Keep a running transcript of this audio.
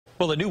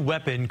Well, a new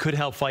weapon could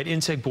help fight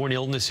insect-borne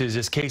illnesses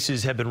as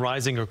cases have been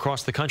rising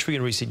across the country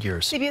in recent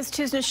years. CBS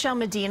 2's Nichelle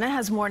Medina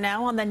has more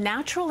now on the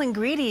natural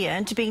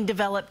ingredient being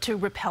developed to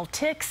repel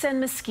ticks and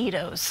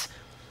mosquitoes.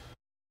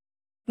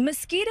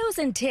 Mosquitoes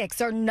and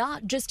ticks are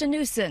not just a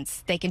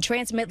nuisance. They can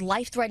transmit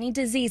life-threatening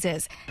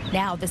diseases.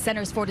 Now, the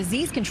Centers for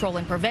Disease Control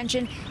and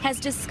Prevention has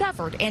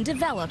discovered and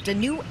developed a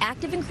new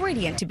active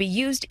ingredient to be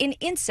used in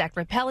insect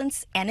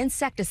repellents and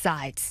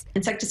insecticides.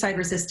 Insecticide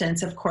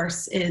resistance, of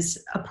course,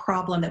 is a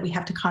problem that we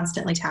have to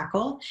constantly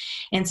tackle.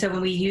 And so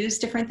when we use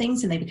different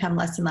things and they become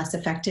less and less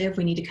effective,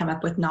 we need to come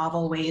up with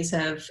novel ways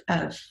of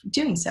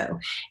doing so.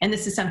 And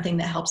this is something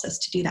that helps us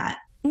to do that.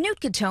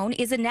 Nootkatone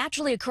is a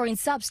naturally occurring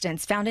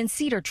substance found in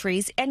cedar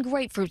trees and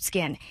grapefruit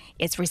skin.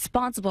 It's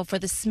responsible for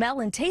the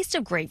smell and taste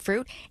of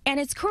grapefruit, and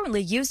it's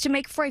currently used to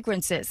make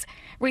fragrances.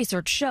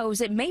 Research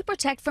shows it may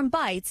protect from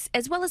bites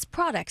as well as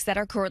products that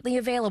are currently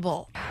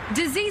available.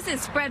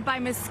 Diseases spread by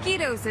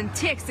mosquitoes and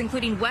ticks,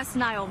 including West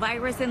Nile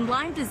virus and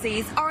Lyme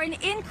disease, are an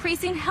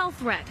increasing health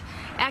threat.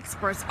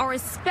 Experts are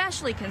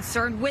especially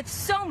concerned with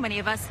so many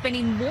of us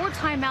spending more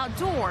time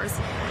outdoors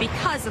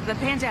because of the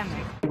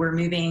pandemic. We're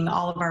moving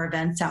all of our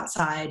events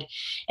outside,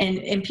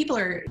 and people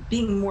are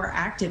being more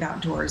active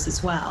outdoors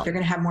as well. They're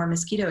going to have more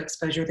mosquito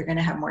exposure. They're going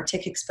to have more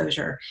tick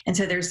exposure. And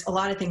so there's a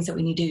lot of things that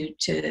we need to do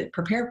to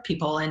prepare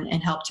people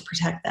and help to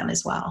protect them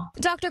as well.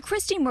 Dr.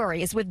 Christy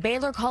Murray is with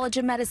Baylor College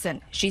of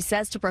Medicine. She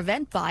says to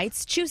prevent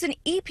bites, choose an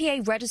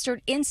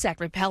EPA-registered insect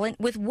repellent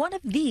with one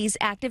of these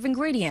active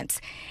ingredients.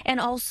 And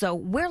also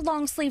wear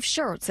long-sleeve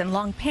shirts and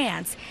long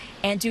pants,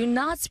 and do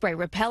not spray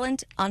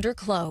repellent under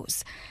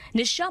clothes.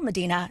 Nichelle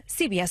Medina,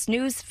 CBS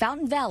News,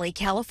 Fountain Valley,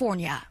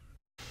 California.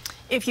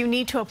 If you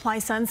need to apply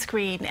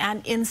sunscreen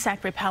and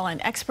insect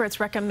repellent, experts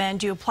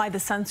recommend you apply the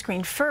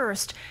sunscreen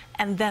first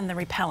and then the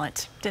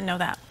repellent. Didn't know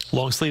that.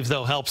 Long sleeves,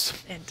 though, helps.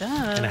 It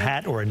does. And a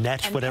hat or a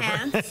net, and whatever.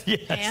 Pants,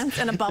 Yes. pants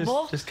and a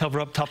bubble. Just cover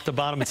up top to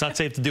bottom. It's not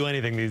safe to do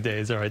anything these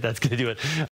days. All right, that's going to do it.